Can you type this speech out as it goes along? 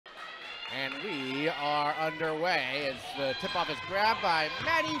And we are underway as the tip-off is grabbed by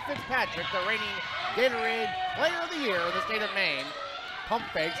Maddie Fitzpatrick, the reigning Gatorade Player of the Year in the state of Maine. Pump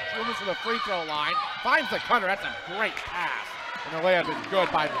fakes, dribbles to the free throw line, finds the cutter. That's a great pass. And the layup is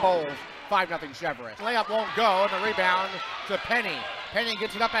good by Bowles. 5-0 Cheverus. Layup won't go, and the rebound to Penny. Penny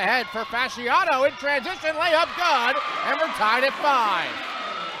gets it up ahead for Fasciano in transition. Layup good, and we're tied at 5.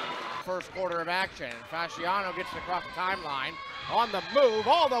 First quarter of action. Fasciano gets it across the timeline. On the move,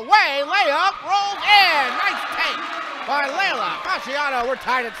 all the way, layup, rolls in. Nice take by Layla. Fasciano, we're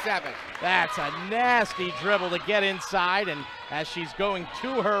tied at 7. That's a nasty dribble to get inside, and as she's going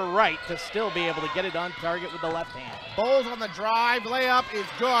to her right to still be able to get it on target with the left hand. Bowles on the drive, layup is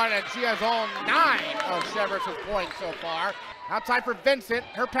good, and she has all 9 of Cheverus' points so far. Outside for Vincent,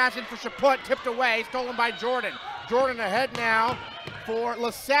 her pass in for Chaput, tipped away, stolen by Jordan. Jordan ahead now for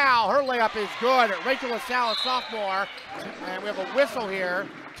LaSalle. Her layup is good. Rachel LaSalle, a sophomore. And we have a whistle here.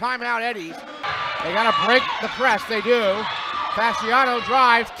 Timeout Eddies. They got to break the press. They do. Fasciano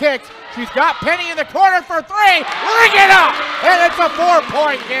drives, kicks. She's got Penny in the corner for 3. Ring it up! And it's a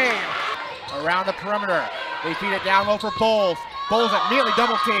 4-point game. Around the perimeter. They feed it down low for Bowles. Bowles immediately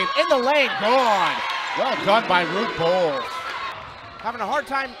double teamed. In the lane, gone. Well done by Ruth Bowles. Having a hard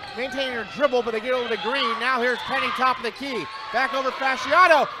time maintaining her dribble, but they get over the green. Now here's Penny, top of the key. Back over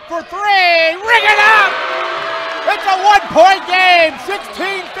Fasciano for 3. Ring it up! It's a 1-point game.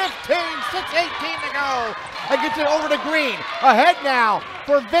 16-15, 6:18 to go. And gets it over to Green. Ahead now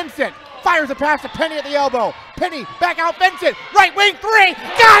for Vincent. Fires a pass to Penny at the elbow. Penny back out Vincent. Right wing 3.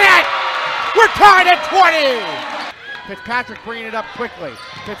 Got it! We're tied at 20. Fitzpatrick bringing it up quickly.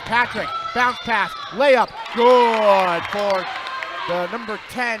 Fitzpatrick, bounce pass, layup. Good for the number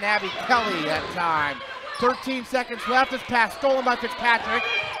 10, Abby Kelly that time. 13 seconds left. This pass stolen by Fitzpatrick.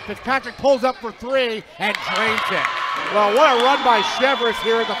 Fitzpatrick pulls up for 3 and drains it. Well, what a run by Cheverus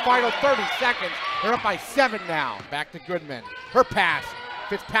here in the final 30 seconds. They're up by 7 now. Back to Goodman. Her pass.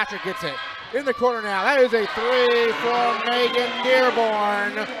 Fitzpatrick gets it. In the corner now. That is a 3 for Megan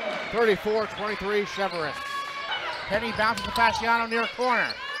Dearborn. 34-23 Cheverus. Penny bounces to Fasciano near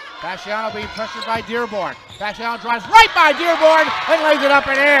corner. Fasciano being pressured by Dearborn. Fasciano drives right by Dearborn and lays it up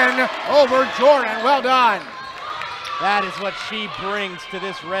and in over Jordan. Well done. That is what she brings to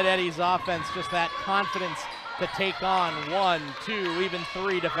this Red Eddies offense, just that confidence to take on 1, 2, even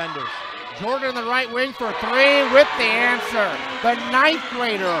 3 defenders. Jordan in the right wing for 3 with the answer. The 9th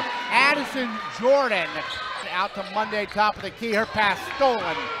grader, Addison Jordan, out to Monday, top of the key. Her pass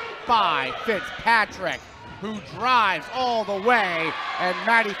stolen by Fitzpatrick, who drives all the way, and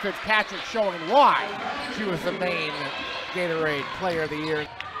Maddie Fitzpatrick showing why she was the main Gatorade Player of the Year.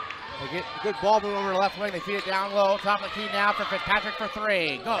 They get a good ball move over the left wing. They feed it down low. Top of the key now for Fitzpatrick for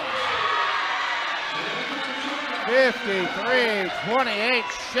 3. Goes. 53-28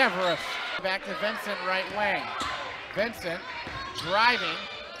 Cheverus. Back to Vincent, right wing. Vincent driving,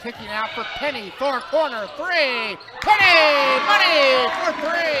 kicking out for Penny. Far corner, 3. Penny! Money for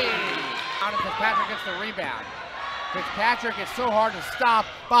 3! Out of Fitzpatrick gets the rebound. Fitzpatrick is so hard to stop.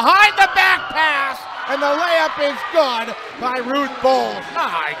 Behind the back pass, and the layup is good by Ruth Bowles.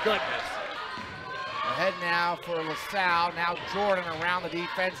 My goodness. Ahead now for LaSalle. Now Jordan around the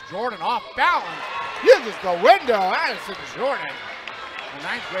defense. Jordan off balance. Uses the window. Addison Jordan. The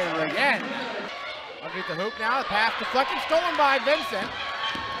 9th grader again. Underneath the hoop now. The pass deflected, stolen by Vincent.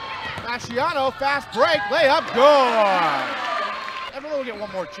 Fasciano, fast break, layup, good. Everyone will get one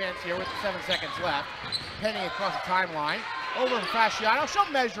more chance here with 7 seconds left. Penny across the timeline. Over to Fasciano. She'll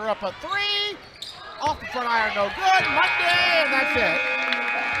measure up a 3. Off the front iron, no good. Monday, and that's it.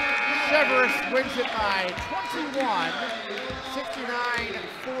 Cheverus wins it by 21,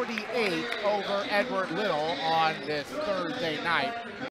 69-48 over Edward Little on this Thursday night.